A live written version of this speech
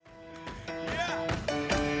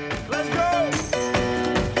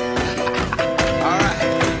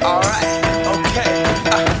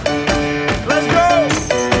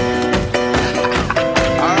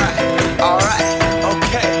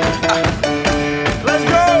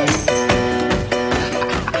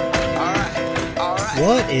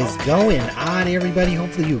is going on, everybody?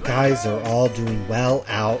 Hopefully you guys are all doing well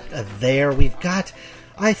out there.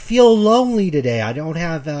 I feel lonely today. I don't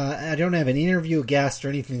have an interview guest or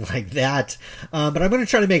anything like that. But I'm going to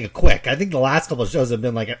try to make it quick. I think the last couple of shows have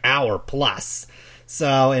been like an hour plus.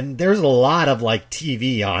 So, and there's a lot of like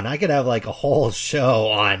TV on. I could have like a whole show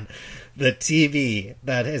on the TV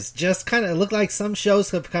that has just kind of looked like some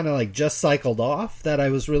shows have kind of like just cycled off that I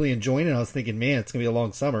was really enjoying. And I was thinking, man, it's going to be a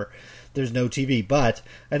long summer. There's no TV, but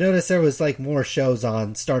I noticed there was like more shows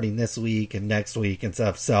on starting this week and next week and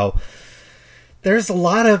stuff. So there's a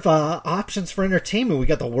lot of options for entertainment. We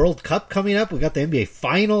got the World Cup coming up. We got the NBA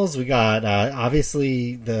Finals. We got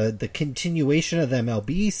obviously the continuation of the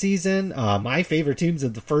MLB season. My favorite team's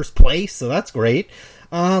in the first place, so that's great.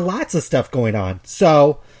 Lots of stuff going on.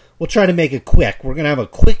 So we'll try to make it quick. We're going to have a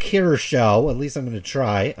quick hitter show. At least I'm going to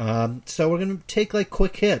try. So we're going to take like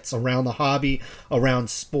quick hits around the hobby, around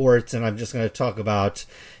sports, and I'm just going to talk about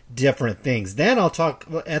different things. Then I'll talk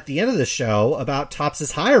at the end of the show about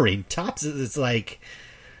Topps' hiring. Topps is like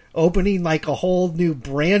opening like a whole new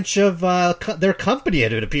branch of their company,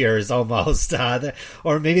 it appears, almost.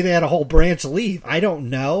 Or maybe they had a whole branch leave. I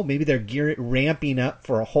don't know. Maybe they're ramping up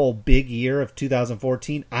for a whole big year of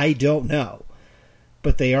 2014. I don't know.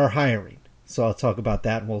 But they are hiring, so I'll talk about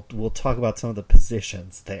that, and we'll talk about some of the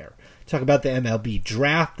positions there. Talk about the MLB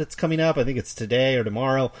draft that's coming up. I think it's today or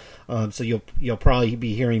tomorrow, so you'll probably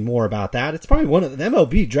be hearing more about that. It's probably the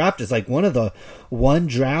MLB draft is like one of the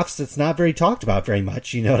drafts that's not very talked about very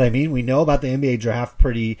much. You know what I mean? We know about the NBA draft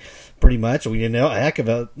pretty much. We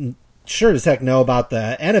know sure as heck know about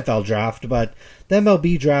the NFL draft, but the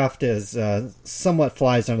MLB draft is somewhat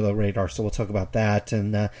flies under the radar, so we'll talk about that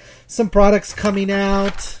and some products coming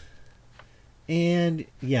out. And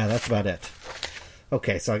yeah, that's about it.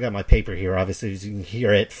 Okay, so I got my paper here. Obviously, you can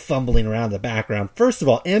hear it fumbling around in the background. First of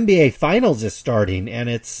all, NBA Finals is starting, and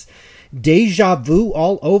it's deja vu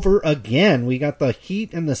all over again. We got the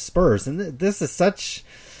Heat and the Spurs, and this is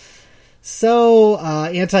so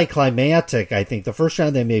anticlimactic. I think the first round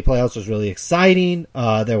of the NBA playoffs was really exciting.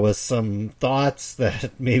 There was some thoughts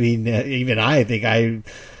that maybe even I think I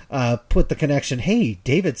put the connection. Hey,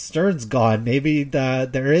 David Stern's gone. Maybe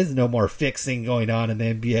there is no more fixing going on in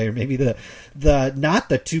the NBA, or maybe the not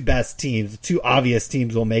the two best teams, the two obvious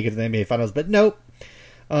teams will make it to the NBA Finals. But nope.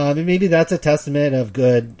 And maybe that's a testament of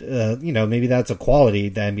good. Maybe that's a quality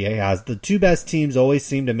the NBA has. The two best teams always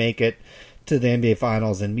seem to make it to the NBA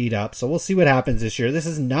Finals and meet up. So we'll see what happens this year. This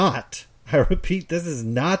is not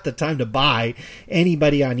the time to buy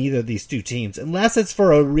anybody on either of these two teams, unless it's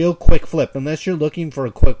for a real quick flip, unless you're looking for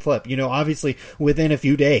a quick flip, obviously within a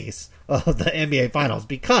few days of the NBA Finals,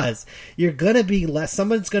 because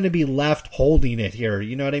someone's going to be left holding it here.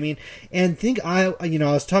 You know what I mean? And I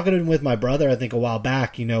was talking with my brother, I think a while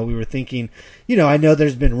back, we were thinking, I know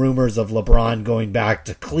there's been rumors of LeBron going back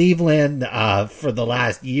to Cleveland, for the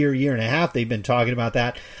last year and a half. They've been talking about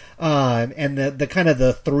that. And the kind of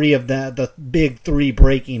the three of the big three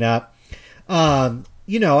breaking up.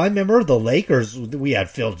 I remember the Lakers, we had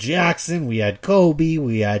Phil Jackson, we had Kobe,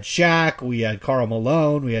 we had Shaq, we had Karl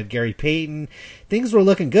Malone, we had Gary Payton. Things were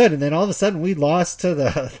looking good, and then all of a sudden we lost to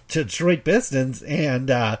the Detroit Pistons, and,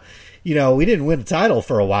 we didn't win a title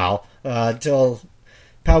for a while, until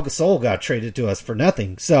Pau Gasol got traded to us for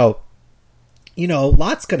nothing. So,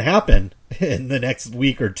 lots can happen in the next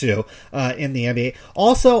week or two in the NBA.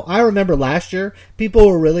 Also, I remember last year, people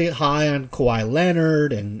were really high on Kawhi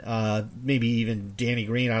Leonard and maybe even Danny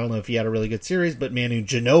Green. I don't know if he had a really good series, but Manu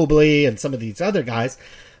Ginobili and some of these other guys.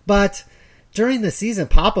 But during the season,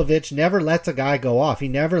 Popovich never lets a guy go off. He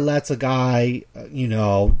never lets a guy,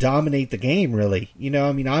 dominate the game, really.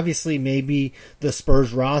 Obviously, maybe the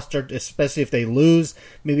Spurs roster, especially if they lose,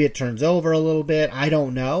 maybe it turns over a little bit. I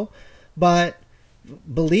don't know. But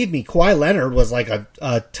believe me, Kawhi Leonard was like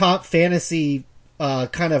a top fantasy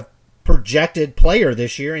kind of projected player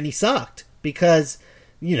this year, and he sucked because,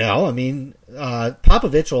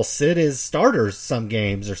 Popovich will sit his starters some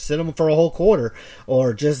games or sit them for a whole quarter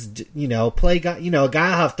or just, play, a guy will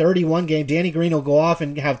have 31 game. Danny Green will go off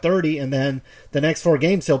and have 30, and then the next 4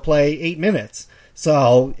 games he'll play 8 minutes.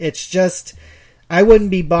 So it's just, I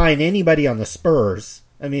wouldn't be buying anybody on the Spurs.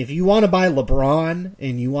 I mean, if you want to buy LeBron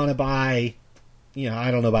and you want to buy,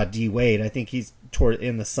 I don't know about D Wade. I think he's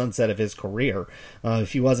in the sunset of his career.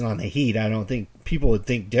 If he wasn't on the Heat, I don't think people would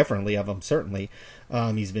think differently of him, certainly.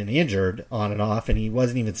 He's been injured on and off, and he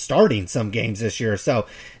wasn't even starting some games this year. So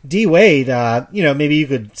D Wade, maybe you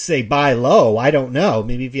could say buy low. I don't know.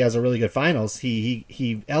 Maybe if he has a really good finals,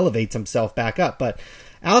 he elevates himself back up. But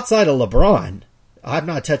outside of LeBron, I'm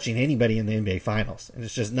not touching anybody in the NBA Finals. And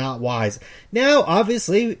it's just not wise. Now,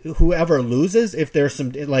 obviously, whoever loses, if there's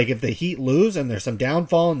some, like if the Heat lose and there's some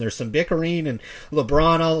downfall and there's some bickering and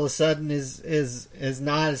LeBron all of a sudden is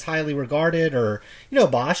not as highly regarded, or,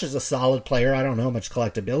 Bosh is a solid player. I don't know how much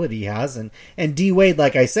collectability he has. And D Wade,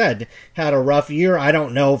 like I said, had a rough year. I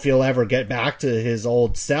don't know if he'll ever get back to his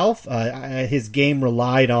old self. His game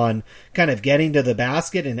relied on kind of getting to the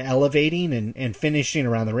basket and elevating and finishing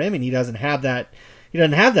around the rim, and he doesn't have that. He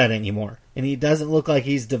doesn't have that anymore, and he doesn't look like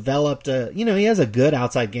he's developed he has a good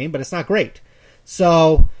outside game, but it's not great.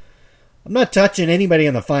 So I'm not touching anybody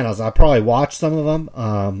in the finals. I'll probably watch some of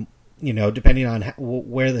them, depending on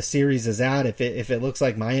where the series is at. If it looks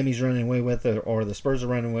like Miami's running away with it or the Spurs are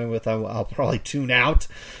running away with it, I'll probably tune out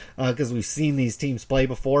because we've seen these teams play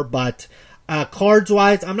before. But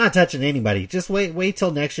cards-wise, I'm not touching anybody. Just wait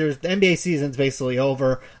till next year. The NBA season's basically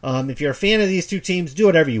over. If you're a fan of these two teams, do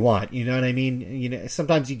whatever you want. You know what I mean?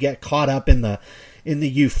 Sometimes you get caught up in the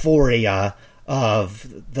euphoria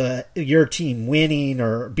of your team winning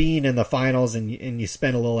or being in the finals, and you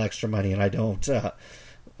spend a little extra money, and I don't.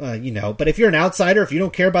 But if you're an outsider, if you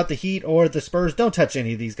don't care about the Heat or the Spurs, don't touch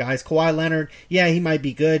any of these guys. Kawhi Leonard, yeah, he might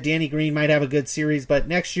be good. Danny Green might have a good series, but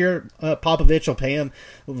next year, Popovich will pay him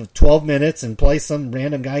 12 minutes and play some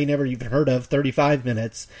random guy you never even heard of 35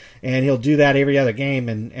 minutes, and he'll do that every other game,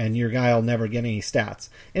 and your guy will never get any stats.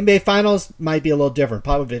 NBA Finals might be a little different.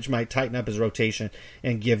 Popovich might tighten up his rotation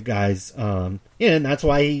and give guys, and that's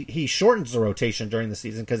why he shortens the rotation during the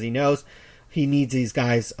season, because he knows he needs these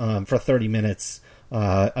guys for 30 minutes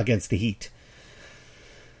against the Heat.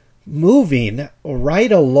 Moving right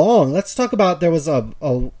along, let's talk about, there was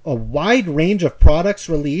a wide range of products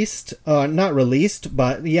released, not released,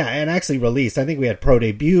 but yeah, and actually released. I think we had Pro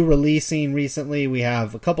Debut releasing recently. We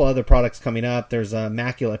have a couple other products coming up. There's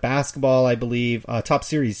Immaculate Basketball, I believe. Top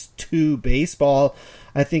Series 2 Baseball,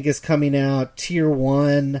 I think, is coming out. Tier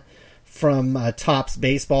 1 from Topps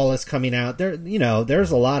Baseball is coming out.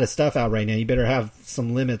 There's a lot of stuff out right now. You better have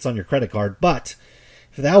some limits on your credit card, but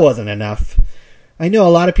if that wasn't enough, I know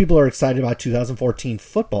a lot of people are excited about 2014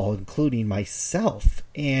 football, including myself.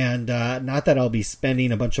 And not that I'll be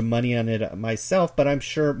spending a bunch of money on it myself, but I'm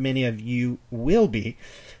sure many of you will be.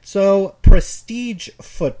 So Prestige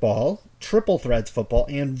Football, Triple Threads Football,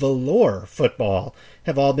 and Valor Football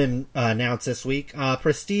have all been announced this week.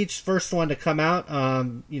 Prestige, first one to come out.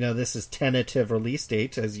 This is tentative release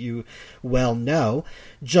date, as you well know.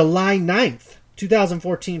 July 9th.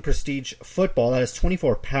 2014 Prestige Football. That is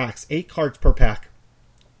 24 packs, 8 cards per pack.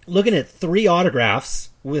 Looking at 3 autographs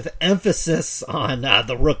with emphasis on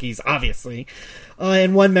the rookies, obviously,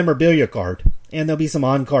 and 1 memorabilia card. And there'll be some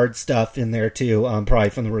on-card stuff in there too, probably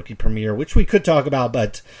from the rookie premiere, which we could talk about,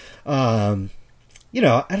 but I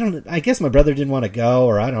guess my brother didn't want to go,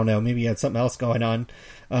 or I don't know, maybe he had something else going on.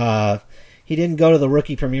 He didn't go to the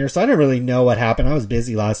rookie premiere, so I didn't really know what happened. I was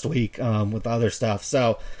busy last week with other stuff,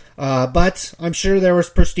 so. But I'm sure there was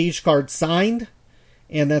Prestige cards signed,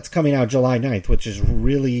 and that's coming out July 9th, which is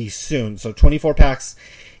really soon. So 24 packs,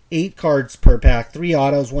 8 cards per pack, 3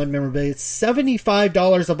 autos, 1 memorabilia. It's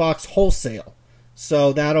 $75 a box wholesale.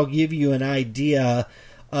 So that'll give you an idea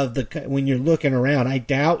of when you're looking around. I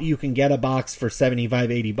doubt you can get a box for $75,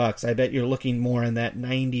 $80. I bet you're looking more in that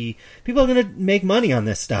 90. People are going to make money on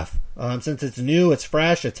this stuff. Since it's new, it's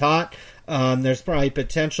fresh, it's hot. There's probably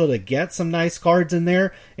potential to get some nice cards in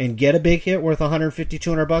there and get a big hit worth $150,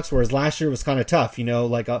 $200, whereas last year was kind of tough.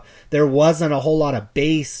 There wasn't a whole lot of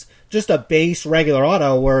just a base regular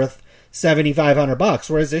auto worth $7,500,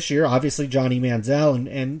 whereas this year, obviously, Johnny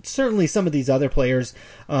Manziel and certainly some of these other players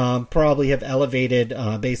probably have elevated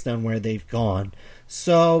based on where they've gone.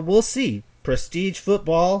 So we'll see. Prestige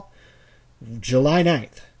Football, July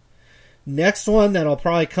 9th. Next one that'll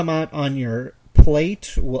probably come out on your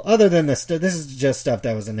plate, well, other than this is just stuff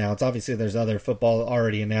that was announced. Obviously, there's other football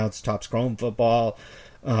already announced. Topps Chrome Football,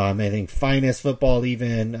 I think Finest Football,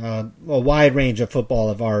 even a wide range of football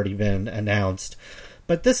have already been announced.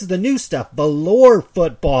 But this is the new stuff. Valor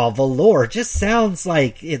Football. Valor just sounds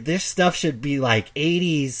like this stuff should be like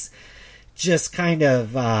 80s, just kind of,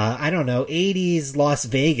 80s Las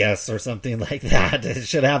Vegas or something like that. It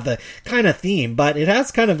should have the kind of theme, but it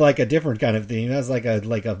has kind of like a different kind of theme. It has like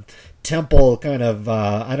a temple kind of,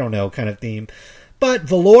 kind of theme. But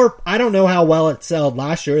Valor, I don't know how well it sold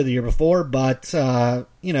last year or the year before, but,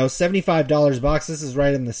 $75 a box. This is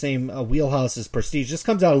right in the same wheelhouse as Prestige. This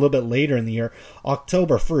comes out a little bit later in the year,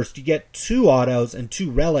 October 1st. You get 2 autos and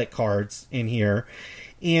 2 relic cards in here.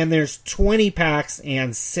 And there's 20 packs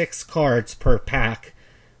and 6 cards per pack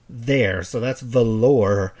there. So that's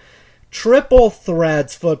Valor. Triple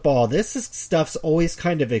Threads football. Stuff's always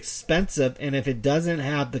kind of expensive, and if it doesn't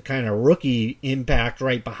have the kind of rookie impact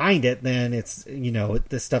right behind it, then it's,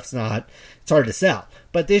 this stuff's not, it's hard to sell.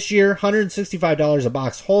 But this year, $165 a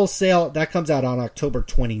box wholesale. That comes out on October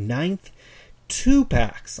 29th. 2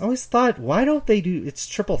 packs. I always thought, why don't they do, it's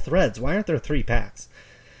Triple Threads. Why aren't there 3 packs?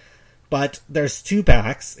 But there's 2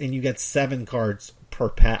 packs, and you get 7 cards per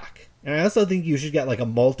pack. And I also think you should get like a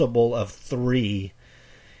multiple of 3,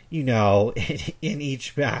 in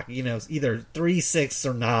each pack, either 3, 6,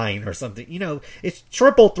 or 9 or something. It's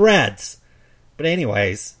Triple Threads. But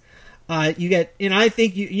anyways, you get, and I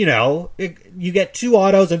think you get 2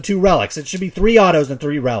 autos and 2 relics. It should be 3 autos and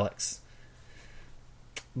 3 relics.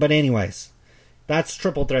 But anyways, that's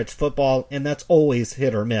Triple Threads football, and that's always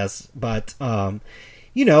hit or miss. But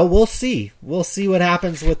we'll see. We'll see what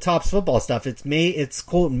happens with Topps football stuff. It's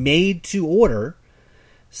quote made to order.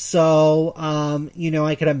 So,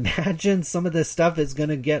 I could imagine some of this stuff is going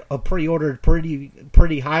to get pre-ordered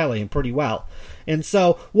pretty highly and pretty well. And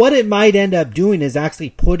so what it might end up doing is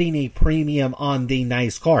actually putting a premium on the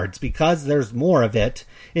nice cards, because there's more of it.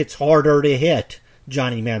 It's harder to hit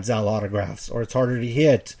Johnny Manziel autographs, or it's harder to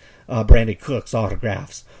hit Brandon Cooks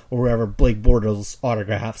autographs, or wherever Blake Bortles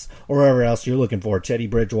autographs, or wherever else you're looking for, Teddy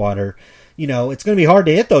Bridgewater. It's going to be hard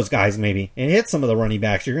to hit those guys maybe, and hit some of the running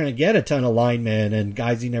backs. You're going to get a ton of linemen and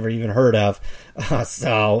guys you never even heard of.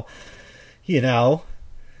 So, it's going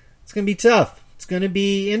to be tough. It's going to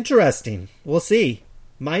be interesting. We'll see.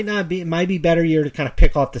 It might be better year to kind of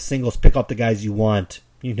pick off the singles, pick off the guys you want.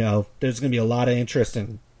 There's going to be a lot of interest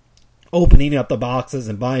in opening up the boxes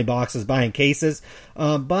and buying cases.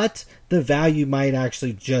 But the value might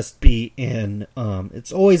actually just be in,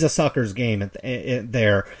 it's always a sucker's game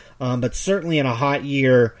there. But certainly in a hot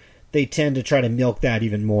year, they tend to try to milk that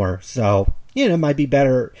even more. So, it might be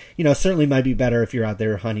better, certainly might be better if you're out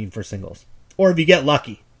there hunting for singles. Or if you get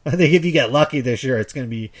lucky. I think if you get lucky this year, it's going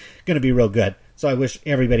to be real good. So I wish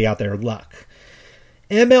everybody out there luck.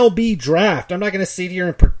 MLB draft. I'm not going to sit here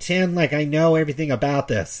and pretend like I know everything about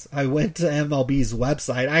this. I went to MLB's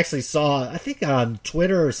website. I actually saw, I think on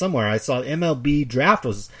Twitter or somewhere, I saw MLB draft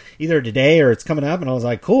was either today or it's coming up, and I was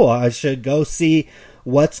like, cool, I should go see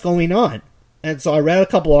what's going on. And so I read a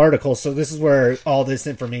couple articles, so this is where all this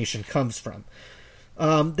information comes from.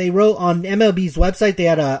 They wrote on MLB's website, they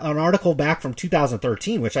had an article back from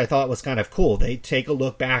 2013, which I thought was kind of cool. They take a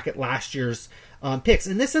look back at last year's picks.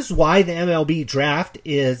 And this is why the MLB draft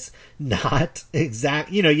is not exact.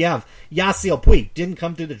 You have Yasiel Puig didn't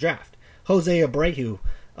come through the draft. Jose Abreu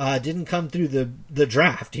didn't come through the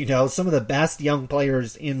draft. Some of the best young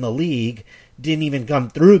players in the league didn't even come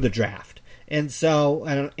through the draft. And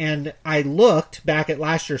so, and I looked back at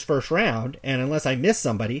last year's first round, and unless I missed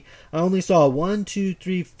somebody, I only saw 1, 2,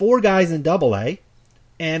 3, 4 guys in Double-A,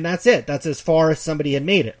 and that's it. That's as far as somebody had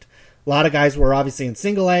made it. A lot of guys were obviously in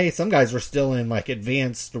Single-A. Some guys were still in like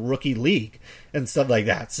advanced rookie league and stuff like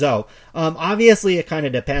that. So, obviously, it kind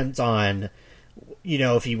of depends on,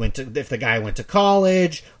 if the guy went to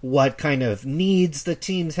college, what kind of needs the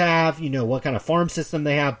teams have, what kind of farm system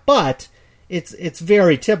they have, but it's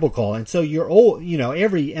very typical. And so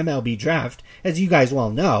every MLB draft, as you guys well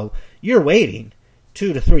know, you're waiting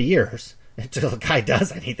 2 to 3 years until the guy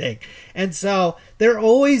does anything. And so there are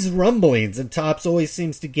always rumblings, and Topps always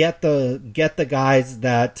seems to get the guys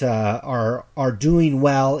that are doing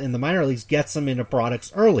well in the minor leagues, gets them into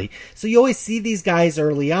products early. So you always see these guys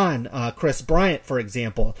early on, Chris Bryant, for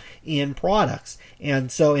example, in products.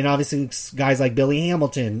 And obviously guys like Billy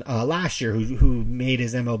Hamilton last year who made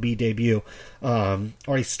his MLB debut,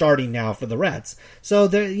 or he's starting now for the Reds. So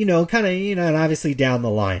they're, and obviously down the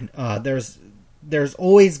line, there's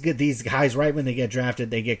always these guys right when they get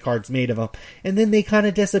drafted, they get cards made of them, and then they kind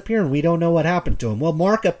of disappear, and we don't know what happened to them. Well,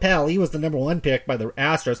 Mark Appel, he was the number 1 pick by the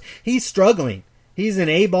Astros. He's struggling. He's an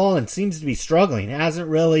A-ball and seems to be struggling. Hasn't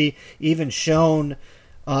really even shown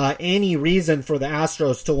any reason for the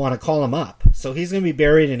Astros to want to call him up. So he's going to be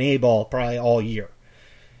buried in A-ball probably all year.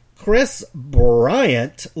 Chris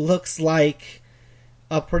Bryant looks like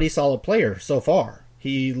a pretty solid player so far.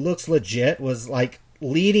 He looks legit, was like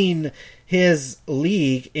leading his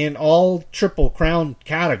league in all Triple Crown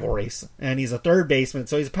categories, and he's a third baseman,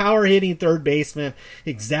 so he's a power hitting third baseman.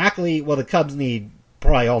 Exactly, well, the Cubs need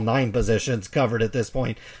probably all 9 positions covered at this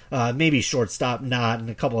point, maybe shortstop not, and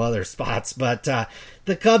a couple other spots, but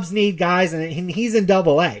the Cubs need guys, and he's in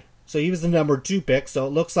Double-A, so he was the number 2 pick, so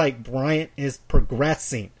it looks like Bryant is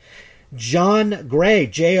progressing. John Gray,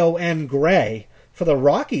 Jon Gray, for the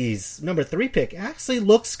Rockies, number 3 pick, actually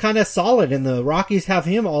looks kind of solid, and the Rockies have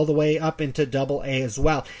him all the way up into Double A as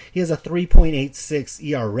well. He has a 3.86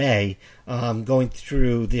 ERA going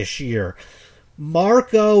through this year.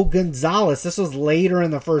 Marco Gonzalez, this was later in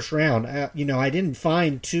the first round. I didn't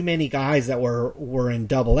find too many guys that were in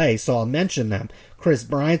Double A, so I'll mention them. Chris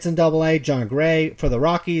Bryant's in Double A, John Gray for the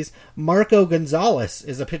Rockies. Marco Gonzalez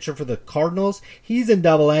is a pitcher for the Cardinals. He's in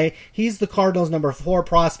Double A. He's the Cardinals' number 4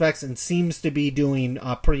 prospects and seems to be doing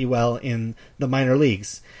pretty well in the minor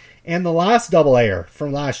leagues. And the last Double A'er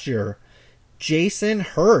from last year, Jason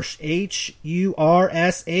Hirsch, Hursh.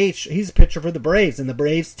 He's a pitcher for the Braves, and the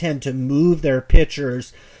Braves tend to move their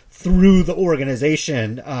pitchers through the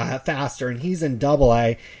organization faster, and he's in Double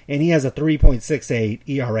A, and he has a 3.68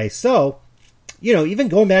 ERA. So, even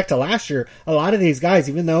going back to last year, a lot of these guys,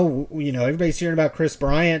 even though, everybody's hearing about Chris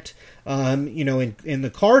Bryant, in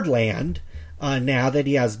the card land, now that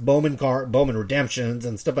he has Bowman redemptions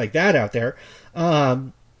and stuff like that out there,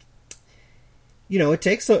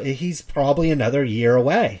 he's probably another year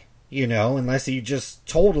away, unless he just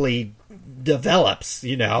totally develops,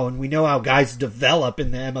 and we know how guys develop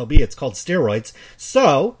in the MLB. It's called steroids.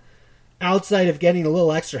 So, outside of getting a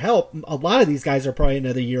little extra help, a lot of these guys are probably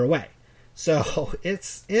another year away. So,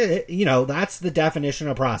 that's the definition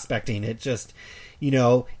of prospecting. It just,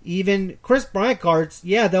 even Chris Bryant cards,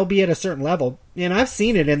 yeah, they'll be at a certain level. And I've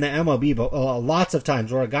seen it in the MLB lots of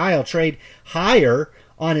times where a guy will trade higher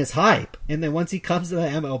on his hype, and then once he comes to the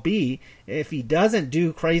MLB, if he doesn't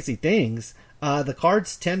do crazy things, the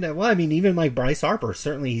cards tend to, even like Bryce Harper,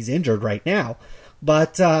 certainly he's injured right now,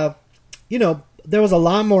 but there was a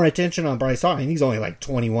lot more attention on Bryce Harper, and he's only like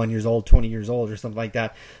 21 years old, 20 years old or something like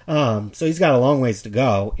that, so he's got a long ways to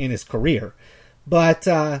go in his career, but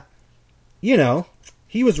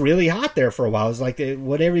he was really hot there for a while. It was like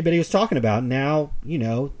what everybody was talking about. Now,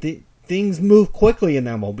 things move quickly in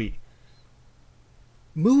the MLB.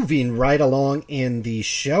 Moving right along in the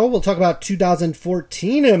show, we'll talk about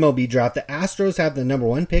 2014 MLB draft. The Astros have the number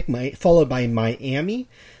 1 pick, followed by Miami,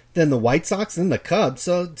 then the White Sox, then the Cubs.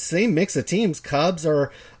 So same mix of teams. Cubs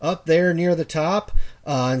are up there near the top,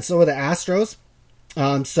 and so are the Astros.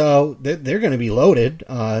 So they're going to be loaded,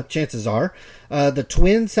 chances are. The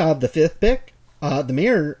Twins have the 5th pick.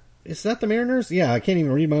 Is that the Mariners? Yeah, I can't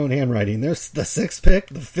even read my own handwriting. There's the 6th pick.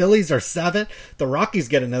 The Phillies are 7. The Rockies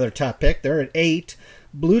get another top pick. They're at 8.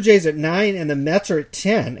 Blue Jays at 9, and the Mets are at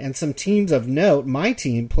 10. And some teams of note, my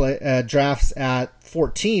team drafts at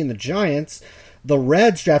 14, the Giants. The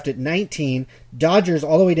Reds draft at 19. Dodgers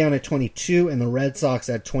all the way down at 22, and the Red Sox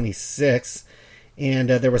at 26. And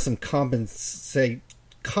there was some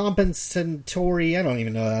compensatory, I don't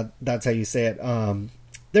even know that's how you say it,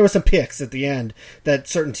 there were some picks at the end that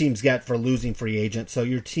certain teams get for losing free agents, so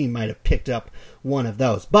your team might have picked up one of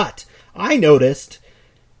those. But I noticed,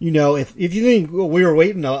 if you think we were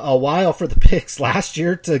waiting a while for the picks last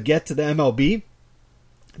year to get to the MLB,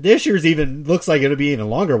 this year's even looks like it'll be even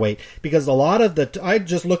longer wait, because a lot of I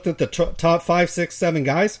just looked at the top 5, 6, 7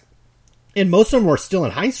 guys, and most of them were still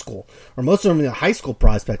in high school, or most of them are high school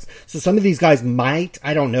prospects. So some of these guys might,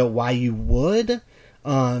 I don't know why you would.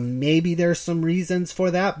 Maybe there's some reasons for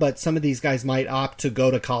that, but some of these guys might opt to go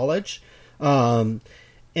to college. And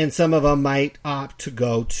some of them might opt to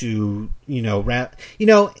go to, in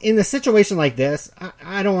a situation like this,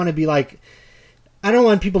 I don't want to be like, I don't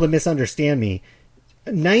want people to misunderstand me.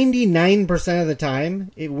 99% of the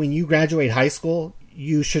time, when you graduate high school,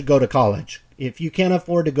 you should go to college. If you can't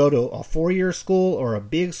afford to go to a 4-year school or a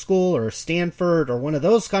big school or Stanford or one of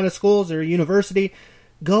those kind of schools or a university,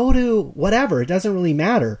 go to whatever. It doesn't really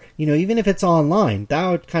matter. Even if it's online, that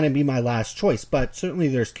would kind of be my last choice. But certainly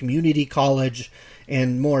there's community college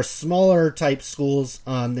and more smaller type schools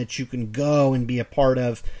that you can go and be a part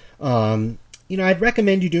of. I'd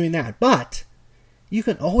recommend you doing that. But you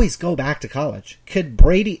can always go back to college. Could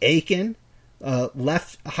Brady Aiken,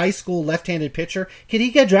 high school left-handed pitcher, could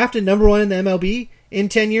he get drafted number 1 in the MLB in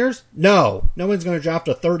 10 years? No. No one's going to draft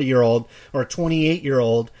a 30-year-old or a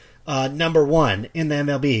 28-year-old number 1 in the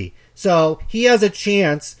MLB. So he has a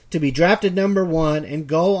chance to be drafted number 1 and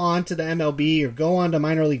go on to the MLB or go on to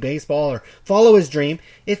minor league baseball or follow his dream.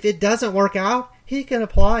 If it doesn't work out, he can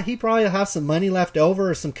apply. He probably will have some money left over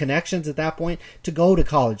or some connections at that point to go to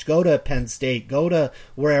college, go to Penn State, go to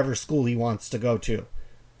wherever school he wants to go to.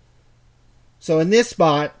 So in this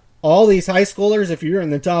spot, all these high schoolers, if you're in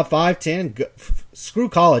the top 5, 10, screw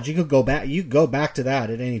college. You could go back. You could go back to that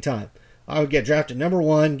at any time. I would get drafted number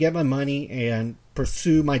 1, get my money, and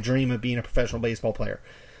pursue my dream of being a professional baseball player.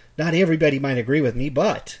 Not everybody might agree with me,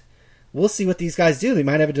 but we'll see what these guys do. They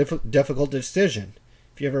might have a difficult decision.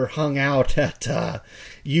 If if you ever hung out at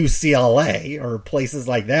UCLA or places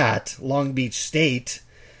like that, Long Beach State,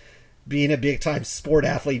 being a big-time sport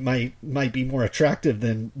athlete might be more attractive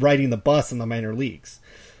than riding the bus in the minor leagues.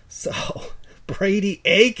 So, Brady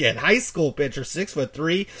Aiken, high school pitcher,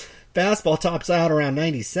 6'3", fastball tops out around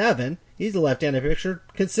 97. He's a left-handed pitcher,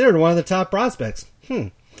 considered one of the top prospects.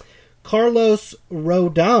 Carlos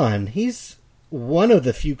Rodon, he's one of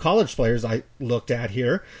the few college players I looked at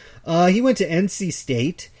here. He went to NC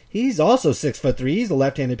State. He's also 6'3". He's a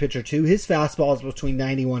left-handed pitcher too. His fastball is between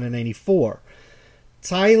 91 and 94.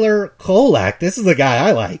 Tyler Kolek, this is the guy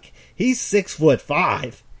I like. He's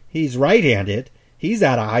 6'5". He's right-handed. He's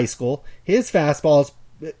out of high school. His fastball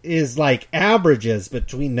is like averages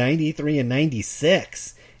between 93 and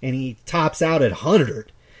 96, and he tops out at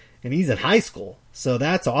 100. And he's in high school, so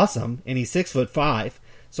that's awesome. And he's 6'5".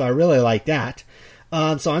 So I really like that.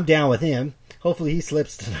 So I'm down with him. Hopefully he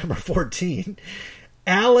slips to number 14.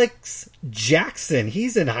 Alex Jackson.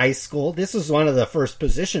 He's in high school. This was one of the first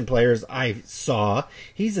position players I saw.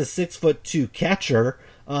 He's a 6'2" catcher.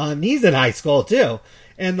 He's in high school too.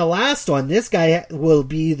 And the last one, this guy will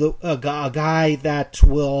be a guy that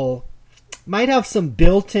might have some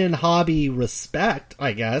built-in hobby respect,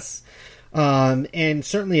 I guess. And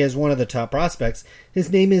certainly as one of the top prospects. His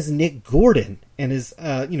name is Nick Gordon, and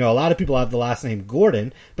a lot of people have the last name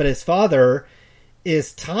Gordon, but his father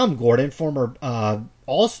is Tom Gordon, former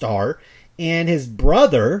All-Star, and his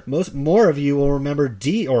brother, more of you will remember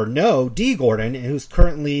D Gordon, who's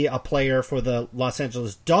currently a player for the Los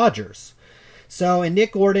Angeles Dodgers. So, and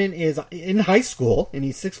Nick Gordon is in high school, and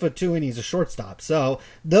he's 6'2", and he's a shortstop. So,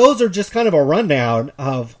 those are just kind of a rundown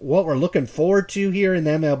of what we're looking forward to here in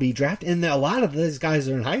the MLB draft. And a lot of these guys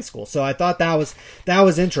are in high school, so I thought that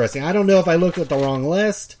was interesting. I don't know if I looked at the wrong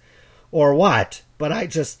list or what, but I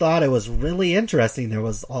just thought it was really interesting. There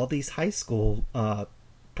was all these high school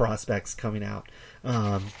prospects coming out.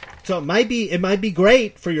 So it might be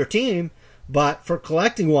great for your team, but for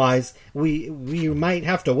collecting wise, we might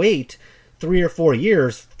have to wait 3 or 4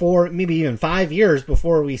 years, maybe even 5 years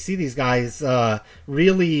before we see these guys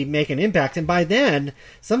really make an impact. And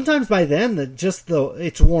sometimes by then,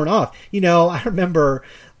 it's worn off. I remember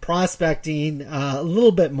prospecting a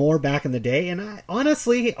little bit more back in the day, and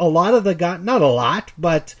honestly, a lot of the guys, not a lot,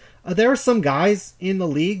 but there are some guys in the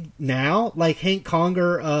league now, like Hank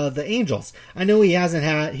Conger of the Angels. I know he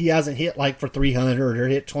hasn't hit like for 300 or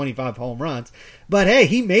hit 25 home runs, but hey,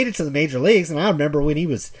 he made it to the major leagues, and I remember when he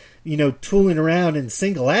was tooling around in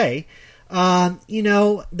single A.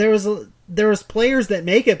 There was players that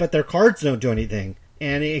make it, but their cards don't do anything.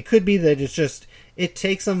 And it could be that it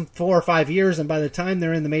takes them 4 or 5 years, and by the time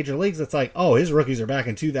they're in the major leagues, it's like, oh, his rookies are back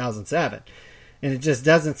in 2007. And it just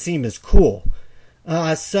doesn't seem as cool.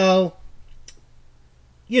 I think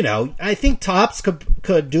Topps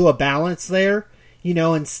could do a balance there.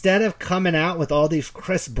 Instead of coming out with all these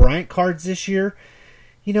Chris Bryant cards this year,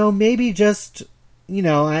 maybe just...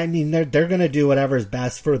 they're going to do whatever is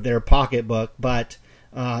best for their pocketbook, but,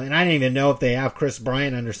 and I don't even know if they have Chris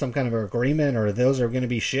Bryant under some kind of agreement or those are going to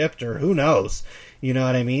be shipped or who knows, you know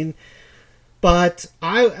what I mean? But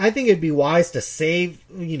I think it'd be wise to save,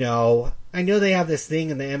 I know they have this thing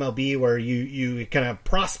in the MLB where you kind of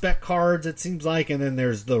prospect cards, it seems like, and then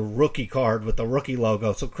there's the rookie card with the rookie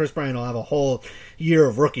logo. So Chris Bryant will have a whole year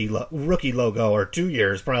of rookie logo, or 2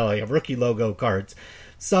 years probably of rookie logo cards.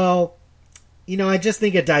 So, I just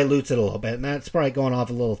think it dilutes it a little bit, and that's probably going off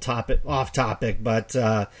a little off topic, but,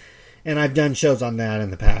 and I've done shows on that in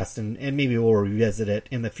the past, and maybe we'll revisit it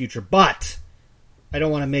in the future, but I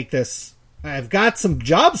don't want to make this, I've got some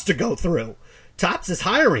jobs to go through. Topps is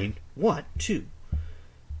hiring 1, 2,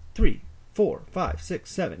 3, 4, 5, 6,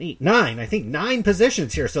 7, 8, 9. I think 9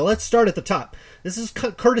 positions here. So let's start at the top. This is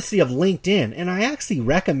courtesy of LinkedIn, and I actually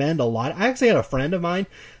recommend a lot. I actually had a friend of mine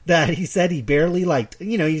that he said he barely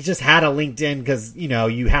he just had a LinkedIn because,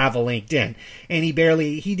 you have a LinkedIn, and he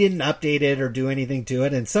didn't update it or do anything to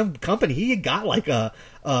it. And some company, he got like a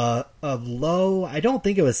low, I don't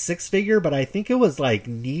think it was 6-figure, but I think it was like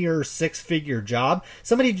near 6-figure job.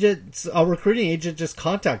 A recruiting agent just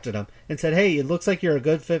contacted him and said, hey, it looks like you're a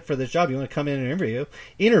good fit for this job. You want to come in and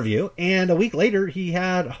interview? And a week later, he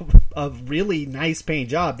had a really nice paying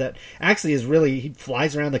job that actually he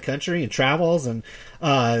flies around the country and travels, and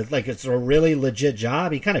it's a really legit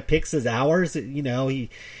job. He kind of picks his hours,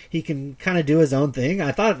 he can kind of do his own thing.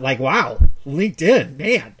 I thought, wow, LinkedIn,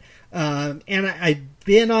 man. And I've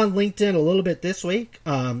been on LinkedIn a little bit this week,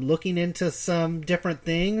 looking into some different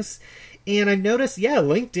things, and I've noticed,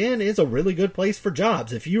 LinkedIn is a really good place for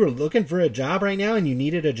jobs. If you were looking for a job right now and you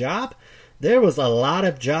needed a job, There was a lot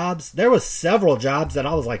of jobs. There was several jobs that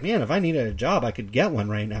I was like, man, if I needed a job, I could get one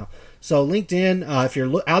right now. So LinkedIn, if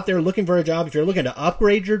you're out there looking for a job, if you're looking to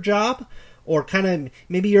upgrade your job, or kind of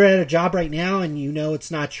maybe you're at a job right now and you know it's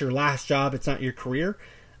not your last job, it's not your career,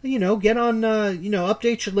 get on,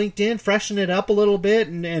 update your LinkedIn, freshen it up a little bit,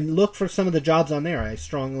 and look for some of the jobs on there. I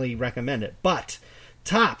strongly recommend it. But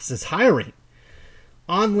Topps is hiring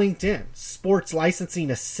on LinkedIn, sports licensing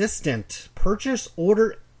assistant, purchase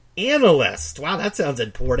order analyst. Wow, that sounds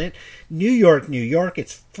important. New York,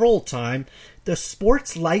 it's full-time. The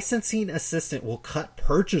sports licensing assistant will cut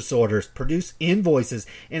purchase orders, produce invoices,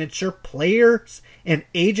 and ensure players and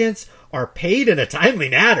agents are paid in a timely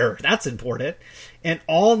manner. That's important. And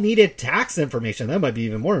all needed tax information, that might be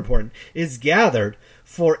even more important, is gathered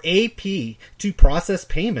for AP to process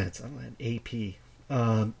payments. I'm an AP.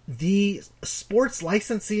 The sports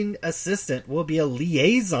licensing assistant will be a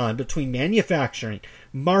liaison between manufacturing,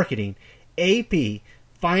 marketing, AP,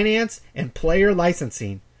 finance, and player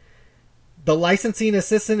licensing. The licensing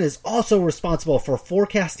assistant is also responsible for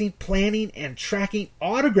forecasting, planning, and tracking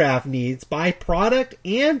autograph needs by product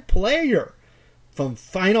and player, from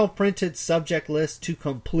final printed subject list to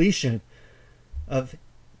completion of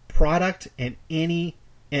product and any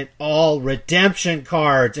and all redemption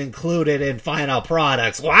cards included in final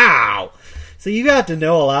products. Wow! So you have to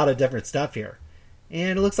know a lot of different stuff here.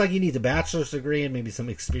 And it looks like you need a bachelor's degree and maybe some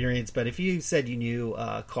experience, but if you said you knew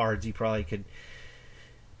cards, you probably could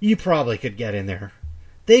get in there.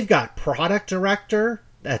 They've got product director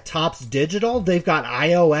at Topps Digital. They've got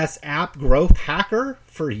iOS app growth hacker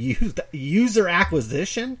for user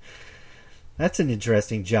acquisition. That's an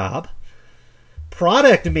interesting job.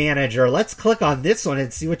 Product manager. Let's click on this one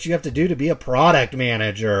and see what you have to do to be a product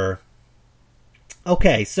manager.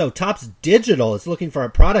 Okay, so Topps Digital is looking for a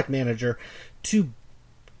product manager to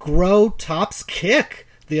grow Topps Kick,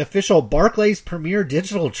 the official Barclays Premier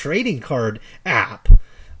digital trading card app.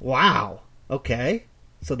 Wow. Okay.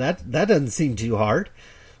 So that doesn't seem too hard.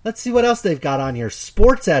 Let's see what else they've got on here.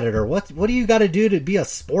 Sports editor. What do you got to do to be a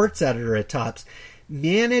sports editor at Topps?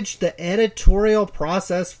 Manage the editorial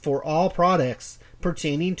process for all products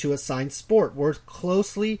pertaining to assigned sport. Work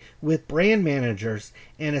closely with brand managers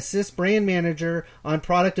and assist brand manager on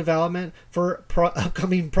product development for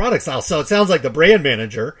upcoming product styles. So it sounds like the brand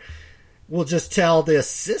manager will just tell the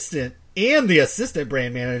assistant and the assistant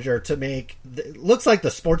brand manager to make... Looks like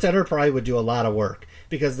the sports editor probably would do a lot of work,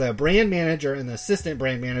 because the brand manager and the assistant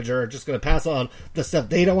brand manager are just going to pass on the stuff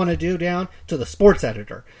they don't want to do down to the sports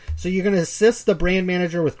editor. So you're going to assist the brand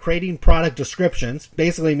manager with creating product descriptions,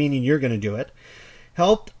 basically meaning you're going to do it.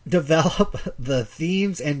 Help develop the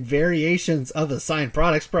themes and variations of assigned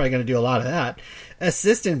products, probably going to do a lot of that.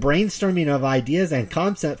 Assist in brainstorming of ideas and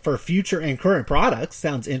concept for future and current products.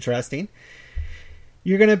 Sounds interesting.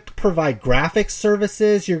 You're going to provide graphics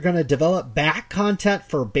services. You're going to develop back content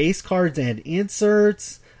for base cards and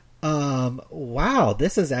inserts. Wow,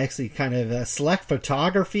 this is actually kind of a select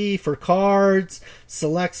photography for cards,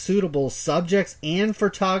 select suitable subjects and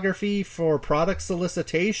photography for product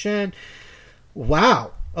solicitation.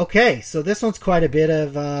 Wow. Okay, so this one's quite a bit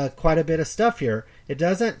of stuff here. It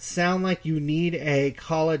doesn't sound like you need a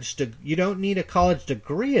college you don't need a college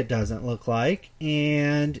degree, it doesn't look like,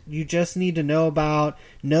 and you just need to know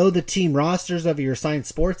the team rosters of your assigned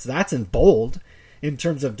sports. That's in bold in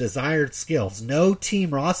terms of desired skills. Know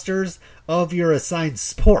team rosters of your assigned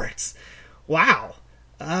sports. Wow.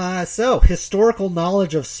 So historical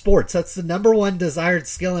knowledge of sports. That's the number one desired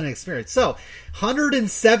skill and experience. So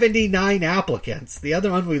 179 applicants. The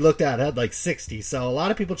other one we looked at had like 60. So a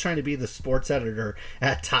lot of people trying to be the sports editor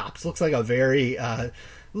at Topps. Looks like that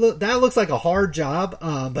looks like a hard job,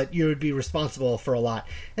 but you would be responsible for a lot.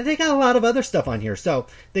 And they got a lot of other stuff on here. So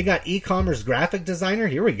they got e-commerce graphic designer.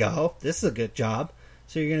 Here we go. This is a good job.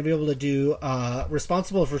 So you're going to be able to do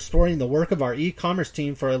responsible for supporting the work of our e-commerce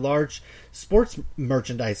team for a large sports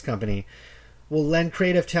merchandise company. We'll lend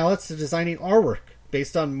creative talents to designing artwork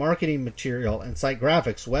based on marketing material and site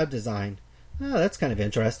graphics, web design. Oh, that's kind of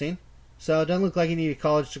interesting. So it doesn't look like you need a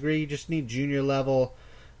college degree. You just need junior level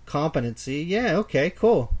competency. Yeah, okay,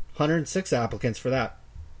 cool. 106 applicants for that.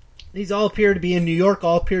 These all appear to be in New York,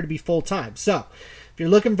 all appear to be full-time. So if you're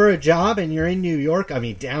looking for a job and you're in New York,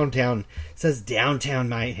 downtown, it says downtown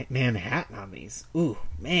Manhattan on these. Ooh,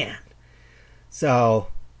 man. So,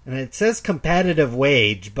 and it says competitive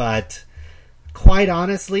wage, but quite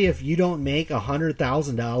honestly, if you don't make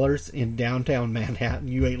 $100,000 in downtown Manhattan,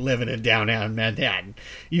 you ain't living in downtown Manhattan.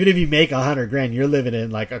 Even if you make $100,000, you're living in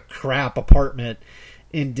like a crap apartment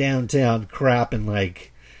in downtown crap and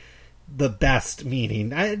like the best meaning.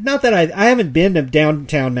 Not that I haven't been to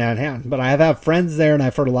downtown Manhattan, but I have friends there and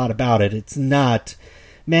I've heard a lot about it. It's not,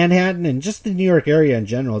 Manhattan and just the New York area in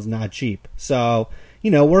general is not cheap. So,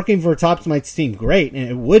 working for Tops might seem great, and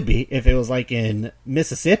it would be if it was like in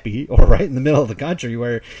Mississippi or right in the middle of the country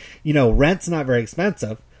where, rent's not very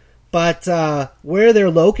expensive. But where they're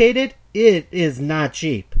located, it is not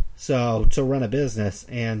cheap. So to run a business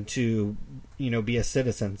and to, be a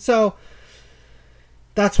citizen. So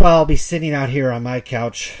that's why I'll be sitting out here on my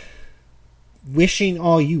couch wishing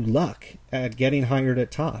all you luck at getting hired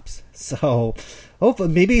at Tops. So hopefully,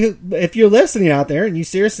 maybe if you're listening out there and you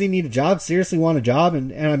seriously need a job, seriously want a job,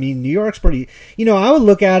 and I mean, New York's pretty, I would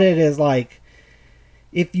look at it as like,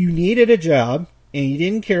 if you needed a job and you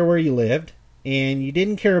didn't care where you lived and you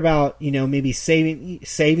didn't care about, maybe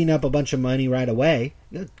saving up a bunch of money right away,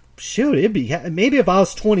 shoot, it'd be, maybe if I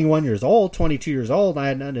was 21 years old, 22 years old, and I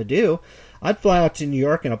had nothing to do, I'd fly out to New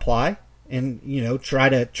York and apply and, try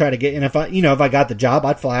to get, and if I got the job,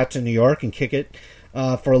 I'd fly out to New York and kick it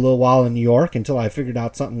for a little while in New York until I figured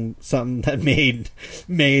out something that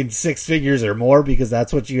made six figures or more, because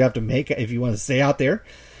that's what you have to make if you want to stay out there.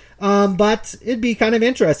 But it'd be kind of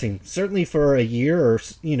interesting, certainly for a year, or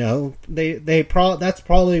that's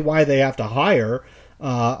probably why they have to hire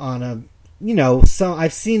on a. So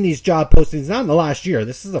I've seen these job postings, not in the last year.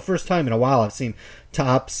 This is the first time in a while I've seen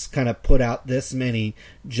Tops kind of put out this many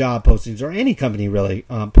job postings, or any company really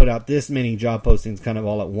put out this many job postings kind of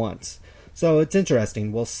all at once. So it's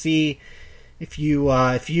interesting. We'll see if you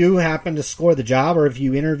happen to score the job, or if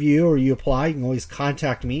you interview or you apply, you can always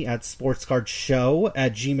contact me at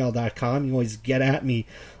sportscardshow@gmail.com. You can always get at me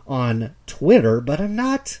on Twitter, but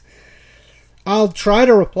I'll try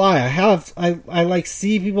to reply. I like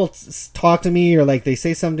see people talk to me, or like they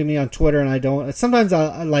say something to me on Twitter and I don't. Sometimes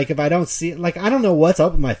if I don't see it, like I don't know what's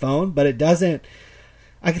up with my phone, but it doesn't.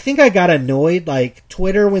 I think I got annoyed, like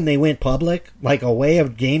Twitter when they went public, like a way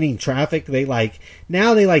of gaining traffic. They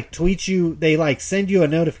tweet you, they send you a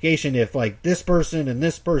notification if like this person and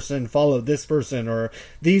this person followed this person, or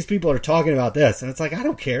these people are talking about this. And it's like, I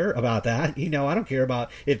don't care about that. I don't care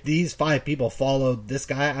about if these 5 people followed this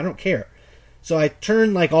guy. I don't care. So I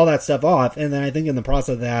turn like all that stuff off, and then I think in the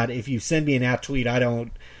process of that, if you send me an at tweet, I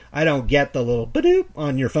don't get the little ba-doop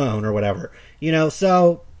on your phone or whatever,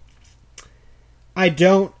 so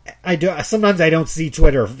sometimes I don't see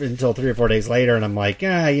Twitter until 3 or 4 days later, and I'm like,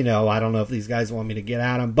 I don't know if these guys want me to get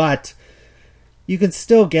at them, but you can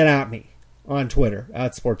still get at me on Twitter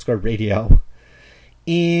at SportsCard Radio.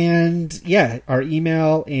 And yeah, our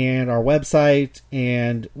email and our website,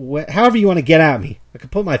 and however you want to get at me. I could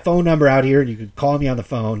put my phone number out here and you could call me on the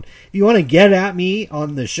phone. If you want to get at me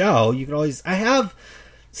on the show, you can always, I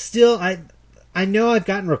know I've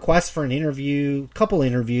gotten requests for an interview, couple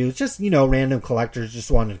interviews, just, random collectors just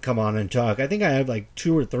wanted to come on and talk. I think I have like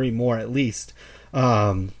 2 or 3 more at least,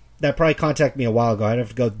 that probably contacted me a while ago. I'd have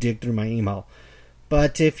to go dig through my email.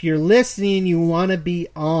 But if you're listening, you want to be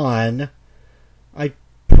on, I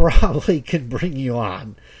probably could bring you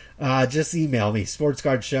on. Just email me,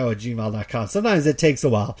 sportscardshow@gmail.com. Sometimes it takes a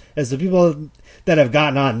while. As the people that have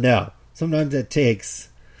gotten on know, sometimes it takes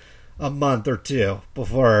a month or 2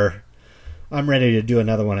 before I'm ready to do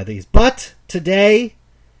another one of these. But today,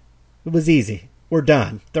 it was easy. We're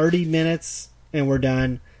done. 30 minutes and we're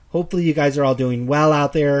done. Hopefully you guys are all doing well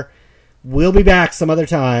out there. We'll be back some other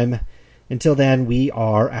time. Until then, we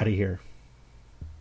are out of here.